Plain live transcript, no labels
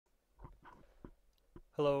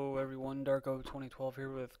Hello everyone, Darko 2012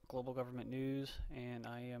 here with Global Government News, and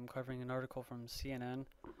I am covering an article from CNN.com,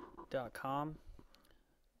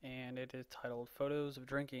 and it is titled Photos of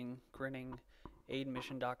Drinking, Grinning, Aid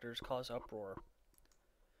Mission Doctors Cause Uproar.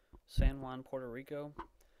 San Juan, Puerto Rico.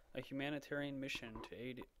 A humanitarian mission to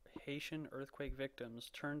aid Haitian earthquake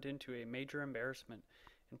victims turned into a major embarrassment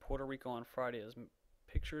in Puerto Rico on Friday as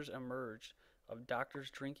pictures emerged of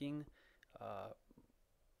doctors drinking,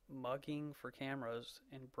 mugging for cameras,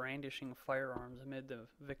 and brandishing firearms amid the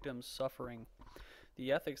victims' suffering.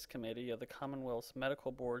 The Ethics Committee of the Commonwealth's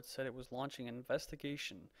Medical Board said it was launching an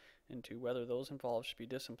investigation into whether those involved should be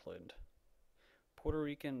disciplined. Puerto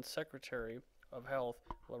Rican Secretary of Health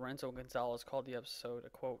Lorenzo Gonzalez called the episode a,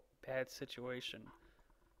 quote, bad situation.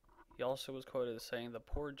 He also was quoted as saying the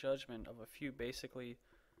poor judgment of a few basically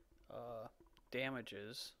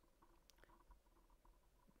damages.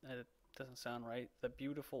 It doesn't sound right. The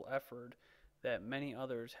beautiful effort that many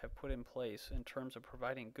others have put in place in terms of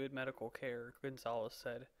providing good medical care, Gonzalez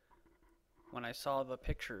said. When I saw the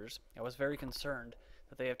pictures, I was very concerned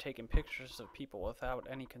that they have taken pictures of people without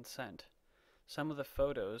any consent. Some of the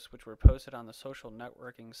photos, which were posted on the social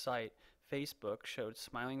networking site Facebook, showed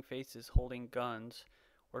smiling faces holding guns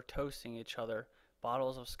or toasting each other,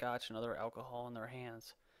 bottles of scotch and other alcohol in their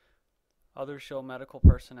hands. Others show medical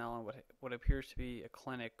personnel in what appears to be a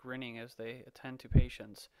clinic grinning as they attend to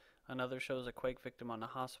patients. Another shows a quake victim on a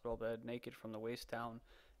hospital bed, naked from the waist down,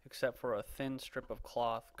 except for a thin strip of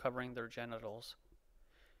cloth covering their genitals.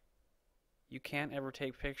 You can't ever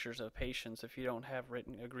take pictures of patients if you don't have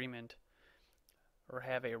written agreement, or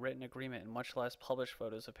have a written agreement, and much less publish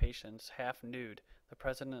photos of patients half-nude, the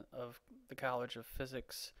president of the College of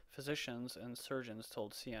Physicians and Surgeons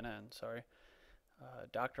told CNN.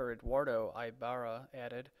 Dr. Eduardo Ibarra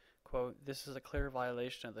added, quote, this is a clear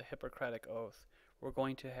violation of the Hippocratic Oath. We're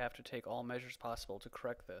going to have to take all measures possible to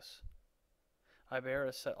correct this.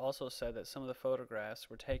 Ibarra also said that some of the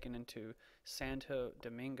photographs were taken into Santo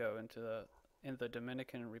Domingo in the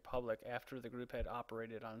Dominican Republic after the group had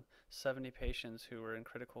operated on 70 patients who were in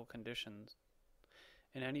critical conditions.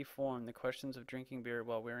 In any form, the questions of drinking beer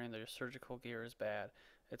while wearing their surgical gear is bad.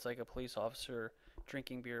 It's like a police officer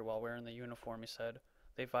drinking beer while wearing the uniform, he said.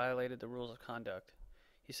 They violated the rules of conduct.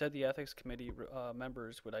 He said the ethics committee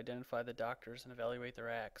members would identify the doctors and evaluate their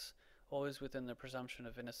acts, always within the presumption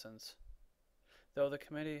of innocence. Though the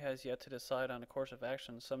committee has yet to decide on a course of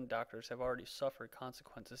action, some doctors have already suffered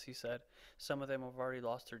consequences, he said. Some of them have already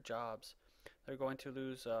lost their jobs. They're going to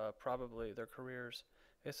lose, probably, their careers.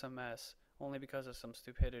 It's a mess, only because of some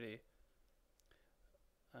stupidity.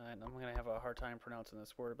 And I'm going to have a hard time pronouncing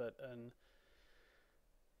this word, but an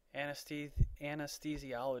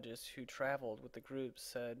anesthesiologist who traveled with the group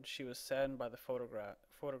said she was saddened by the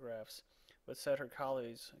photographs, but said her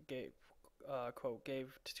colleagues gave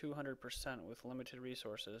 200% with limited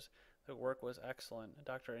resources. The work was excellent,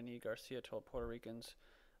 Dr. Ani Garcia told Puerto Rico's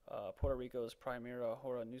Primera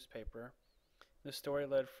Hora newspaper. The story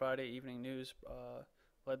led the Friday evening news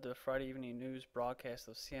broadcast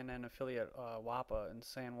of CNN affiliate WAPA in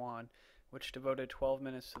San Juan, which devoted 12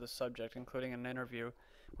 minutes to the subject, including an interview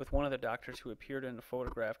with one of the doctors who appeared in the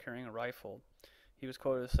photograph carrying a rifle. He was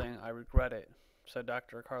quoted as saying, I regret it, said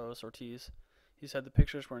Dr. Carlos Ortiz. He said the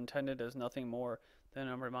pictures were intended as nothing more than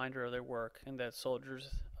a reminder of their work, and that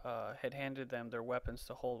soldiers had handed them their weapons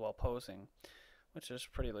to hold while posing, which is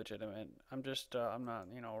pretty legitimate. I'm not,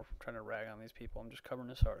 trying to rag on these people. I'm just covering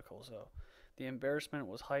this article. So the embarrassment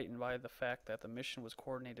was heightened by the fact that the mission was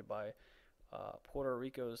coordinated by Puerto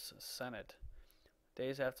Rico's Senate.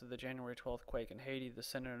 Days after the January 12th quake in Haiti, the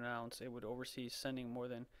Senate announced it would oversee sending more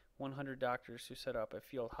than 100 doctors to set up a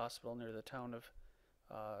field hospital near the town of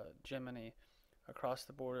Jiminy, across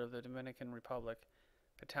the border of the Dominican Republic.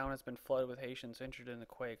 The town has been flooded with Haitians injured in the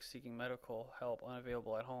quake, seeking medical help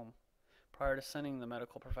unavailable at home. Prior to sending the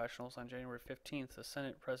medical professionals on January 15th, the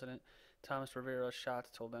Senate President Thomas Rivera Schatz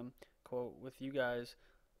told them, quote, with you guys,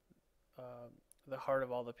 the heart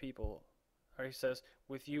of all the people. Or he says,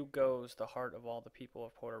 with you goes the heart of all the people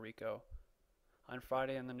of Puerto Rico. On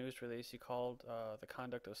Friday in the news release, he called the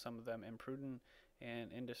conduct of some of them imprudent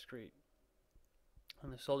and indiscreet.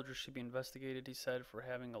 And the soldiers should be investigated, he said, for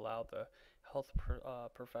having allowed the health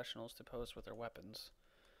professionals to pose with their weapons.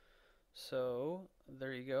 So,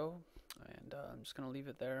 there you go. And I'm just going to leave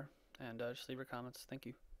it there. And just leave your comments. Thank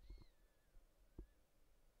you.